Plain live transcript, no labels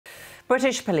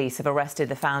British police have arrested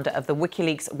the founder of the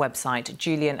Wikileaks website,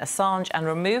 Julian Assange, and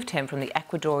removed him from the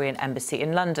Ecuadorian embassy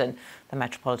in London. The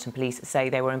Metropolitan Police say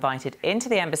they were invited into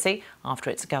the embassy after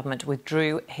its government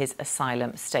withdrew his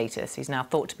asylum status. He's now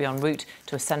thought to be en route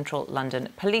to a central London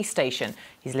police station.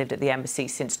 He's lived at the embassy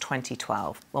since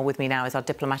 2012. Well, with me now is our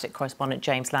diplomatic correspondent,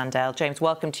 James Landale. James,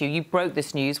 welcome to you. You broke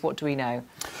this news. What do we know?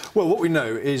 Well, what we know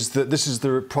is that this is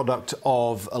the product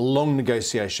of a long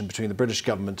negotiation between the British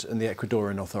government and the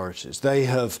Ecuadorian authorities. They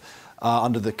have,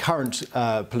 under the current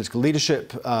political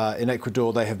leadership in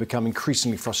Ecuador, they have become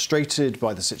increasingly frustrated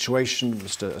by the situation,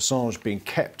 Mr Assange being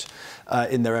kept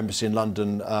in their embassy in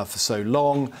London for so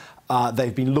long.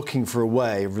 They've been looking for a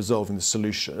way of resolving the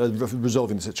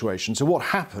situation. So what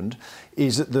happened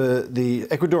is that the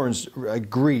Ecuadorians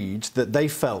agreed that they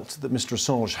felt that Mr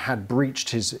Assange had breached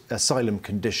his asylum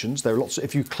conditions. There are lots.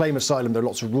 If you claim asylum, there are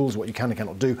lots of rules what you can and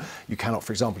cannot do. You cannot,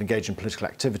 for example, engage in political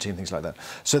activity and things like that.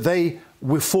 So they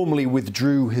formally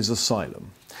withdrew his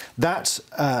asylum.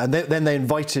 And then they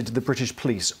invited the British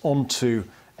police onto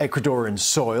Ecuadorian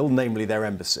soil, namely their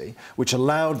embassy, which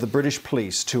allowed the British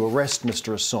police to arrest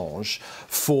Mr Assange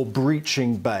for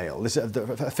breaching bail. This is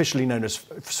officially known as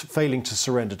failing to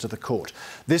surrender to the court.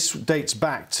 This dates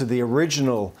back to the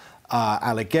original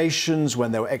allegations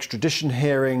when there were extradition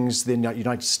hearings. The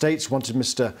United States wanted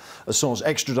Mr Assange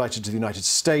extradited to the United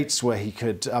States, where he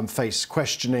could face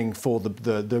questioning for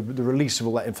the release of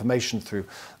all that information through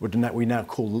what we now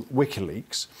call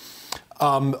Wikileaks.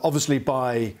 Obviously,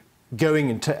 by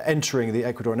entering the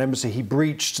Ecuadorian embassy, he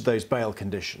breached those bail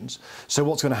conditions. So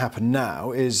what's going to happen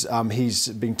now is he's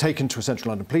being taken to a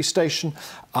central London police station,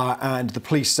 and the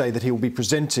police say that he will be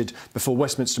presented before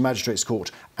Westminster Magistrates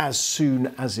Court as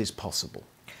soon as is possible.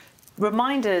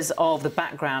 Remind us of the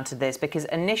background to this, because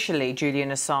initially Julian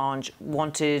Assange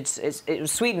it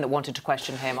was Sweden that wanted to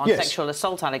question him on sexual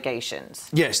assault allegations.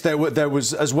 Yes, there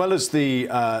was, as well as the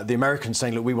Americans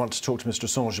saying, look, we want to talk to Mr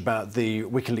Assange about the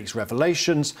WikiLeaks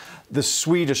revelations, the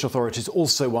Swedish authorities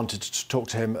also wanted to talk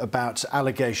to him about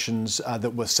allegations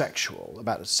that were sexual,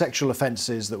 about sexual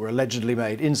offences that were allegedly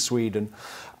made in Sweden.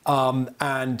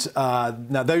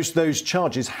 Now those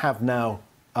charges have now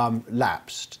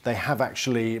lapsed. They have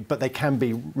actually, but they can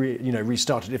be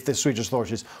restarted if the Swedish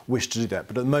authorities wish to do that.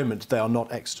 But at the moment, they are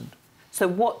not extant. So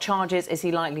what charges is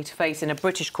he likely to face in a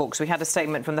British court? Because we had a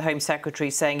statement from the Home Secretary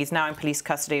saying he's now in police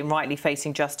custody and rightly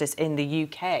facing justice in the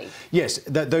UK. Yes,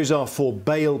 those are for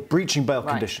breaching bail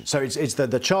conditions. So it's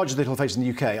the charges that he'll face in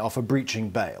the UK are for breaching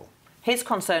bail. His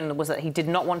concern was that he did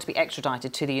not want to be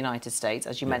extradited to the United States,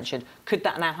 as you mentioned. Could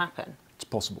that now happen? It's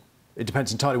possible. It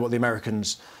depends entirely what the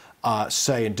Americans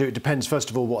say and do. It depends,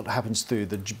 first of all, what happens through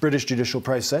the British judicial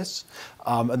process,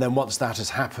 and then once that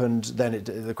has happened, then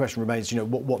the question remains,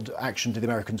 what action do the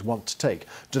Americans want to take?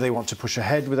 Do they want to push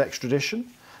ahead with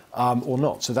extradition or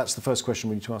not? So that's the first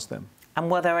question we need to ask them. And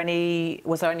was there any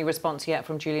response yet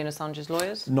from Julian Assange's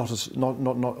lawyers? Not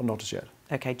as yet.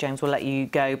 OK, James, we'll let you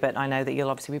go, but I know that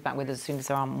you'll obviously be back with us as soon as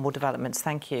there are more developments.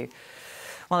 Thank you.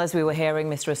 Well, as we were hearing,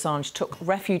 Mr Assange took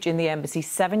refuge in the embassy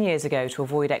 7 years ago to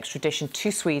avoid extradition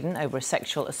to Sweden over a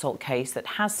sexual assault case that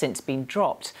has since been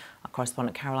dropped. Our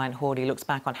correspondent Caroline Hawley looks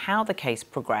back on how the case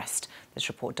progressed. This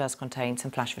report does contain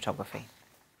some flash photography.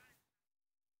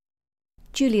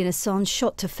 Julian Assange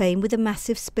shot to fame with a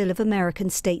massive spill of American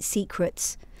state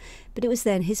secrets. But it was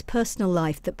then his personal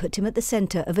life that put him at the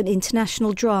centre of an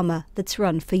international drama that's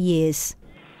run for years.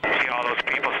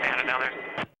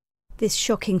 This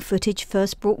shocking footage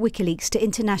first brought Wikileaks to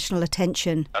international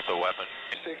attention. That's a weapon.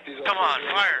 Come on,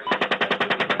 fire!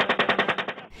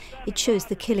 It shows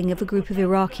the killing of a group of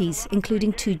Iraqis,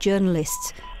 including 2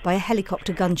 journalists, by a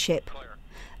helicopter gunship.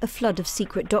 A flood of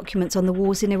secret documents on the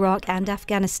wars in Iraq and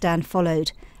Afghanistan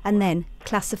followed, and then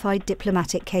classified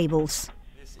diplomatic cables.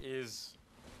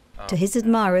 To his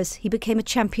admirers, he became a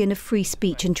champion of free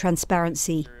speech and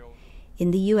transparency.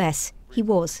 In the US, he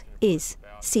is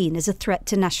seen as a threat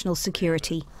to national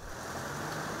security.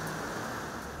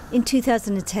 In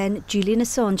 2010, Julian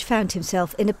Assange found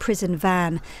himself in a prison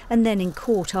van and then in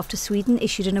court after Sweden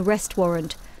issued an arrest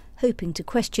warrant, hoping to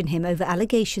question him over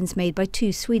allegations made by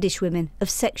 2 Swedish women of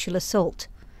sexual assault,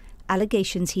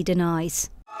 allegations he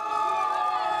denies.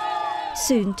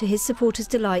 Soon, to his supporters'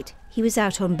 delight, he was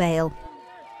out on bail.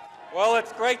 Well,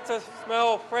 it's great to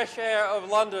smell fresh air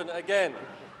of London again.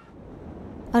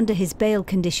 Under his bail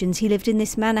conditions, he lived in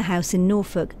this manor house in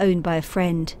Norfolk, owned by a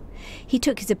friend. He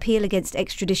took his appeal against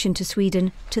extradition to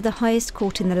Sweden to the highest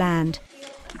court in the land.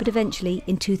 But eventually,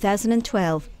 in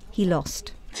 2012, he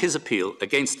lost. His appeal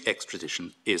against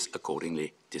extradition is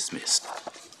accordingly dismissed.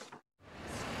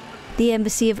 The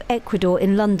Embassy of Ecuador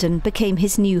in London became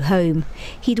his new home.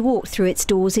 He'd walked through its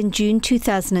doors in June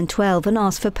 2012 and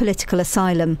asked for political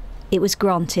asylum. It was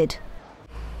granted.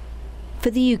 For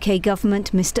the UK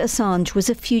government, Mr Assange was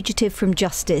a fugitive from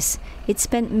justice. It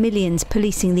spent millions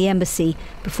policing the embassy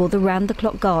before the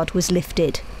round-the-clock guard was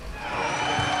lifted.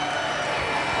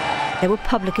 There were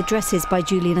public addresses by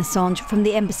Julian Assange from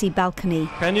the embassy balcony.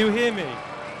 Can you hear me?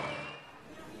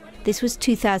 This was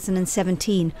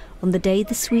 2017, on the day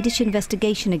the Swedish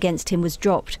investigation against him was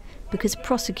dropped because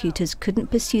prosecutors couldn't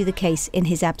pursue the case in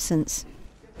his absence.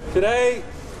 Today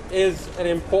is an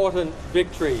important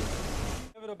victory.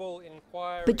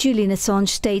 But Julian Assange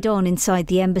stayed on inside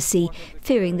the embassy,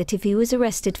 fearing that if he was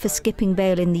arrested for skipping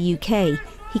bail in the UK,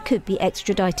 he could be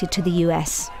extradited to the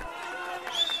US.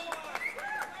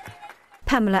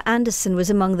 Pamela Anderson was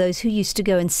among those who used to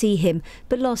go and see him,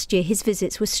 but last year his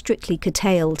visits were strictly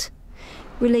curtailed.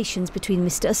 Relations between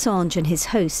Mr Assange and his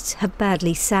hosts have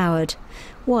badly soured.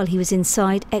 While he was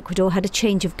inside, Ecuador had a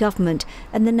change of government,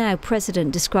 and the now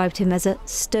president described him as a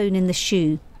stone in the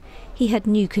shoe. He had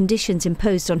new conditions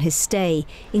imposed on his stay,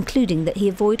 including that he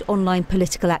avoid online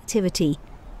political activity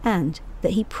and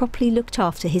that he properly looked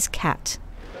after his cat.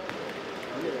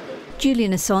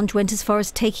 Julian Assange went as far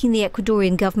as taking the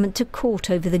Ecuadorian government to court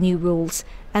over the new rules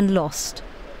and lost.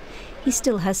 He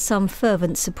still has some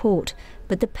fervent support,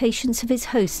 but the patience of his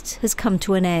hosts has come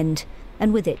to an end,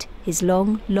 and with it his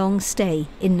long, long stay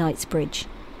in Knightsbridge.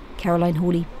 Caroline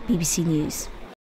Hawley, BBC News.